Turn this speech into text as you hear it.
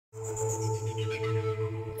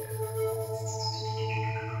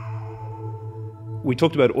We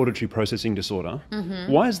talked about auditory processing disorder.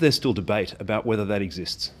 Why is there still debate about whether that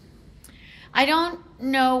exists? I don't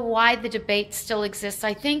know why the debate still exists.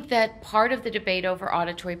 I think that part of the debate over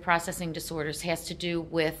auditory processing disorders has to do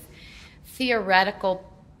with theoretical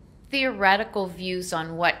views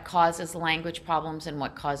on what causes language problems and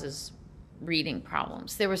what causes reading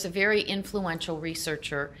problems. There was a very influential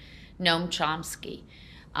researcher, Noam Chomsky,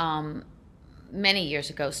 many years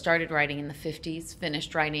ago, started writing in the 50s,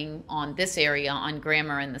 finished writing on this area, on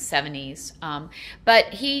grammar, in the 70s. But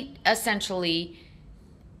he essentially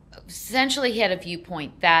had a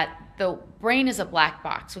viewpoint that the brain is a black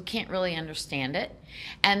box. We can't really understand it,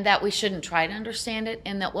 and that we shouldn't try to understand it,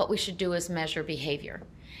 and that what we should do is measure behavior.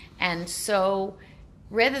 And so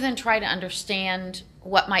rather than try to understand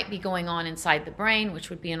what might be going on inside the brain, which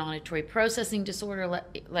would be an auditory processing disorder,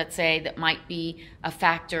 let's say, that might be a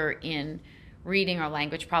factor in reading or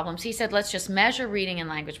language problems, he said, let's just measure reading and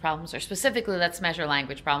language problems, or specifically, let's measure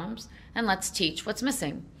language problems, and let's teach what's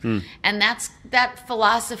missing. And that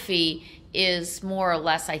philosophy is more or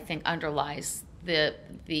less, I think, underlies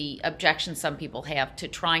the objection some people have to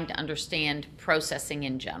trying to understand processing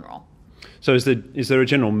in general. So is there a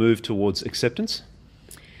general move towards acceptance?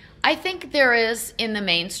 I think there is in the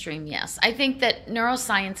mainstream, yes. I think that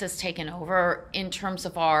neuroscience has taken over in terms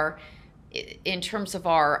of our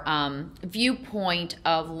viewpoint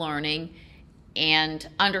of learning and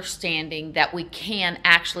understanding that we can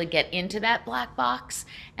actually get into that black box,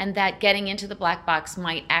 and that getting into the black box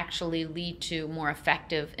might actually lead to more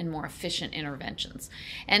effective and more efficient interventions.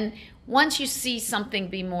 And once you see something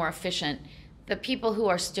be more efficient, the people who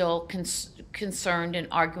are still concerned and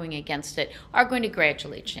arguing against it are going to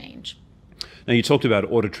gradually change. Now, you talked about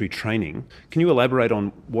auditory training. Can you elaborate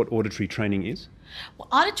on what auditory training is? Well,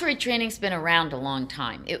 auditory training's been around a long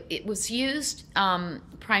time. It was used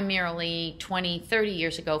primarily 20, 30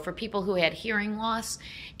 years ago for people who had hearing loss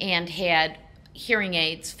and had hearing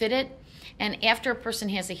aids fitted. And after a person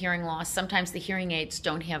has a hearing loss, sometimes the hearing aids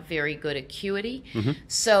don't have very good acuity.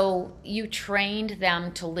 So you trained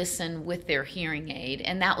them to listen with their hearing aid,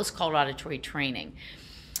 and that was called auditory training.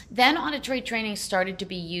 Then auditory training started to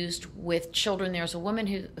be used with children. There was a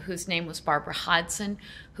woman whose name was Barbara Hodson,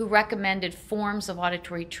 who recommended forms of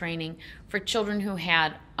auditory training for children who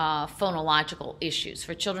had phonological issues,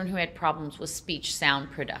 for children who had problems with speech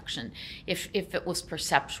sound production, if it was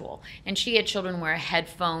perceptual. And she had children wear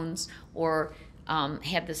headphones or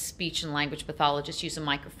had the speech and language pathologist use a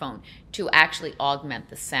microphone to actually augment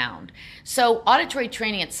the sound. So auditory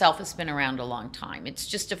training itself has been around a long time. It's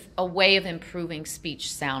just a way of improving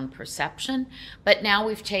speech sound perception, but now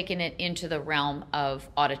we've taken it into the realm of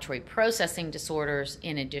auditory processing disorders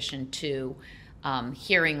in addition to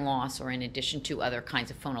hearing loss, or in addition to other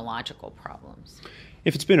kinds of phonological problems.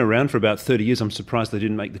 If it's been around for about 30 years, I'm surprised they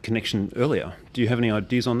didn't make the connection earlier. Do you have any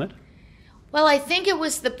ideas on that? Well, I think it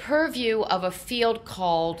was the purview of a field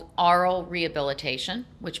called aural rehabilitation,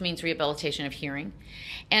 which means rehabilitation of hearing.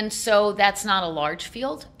 And so that's not a large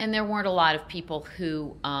field, and there weren't a lot of people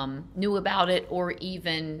who knew about it or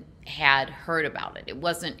even had heard about it. It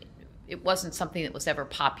wasn't something that was ever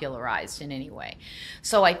popularized in any way.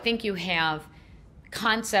 So I think you have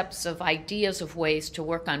concepts of ideas of ways to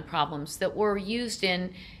work on problems that were used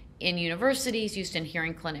in universities, used in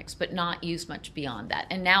hearing clinics, but not used much beyond that.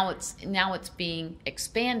 And now it's being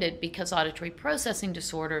expanded because auditory processing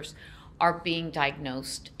disorders are being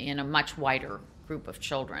diagnosed in a much wider group of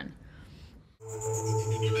children.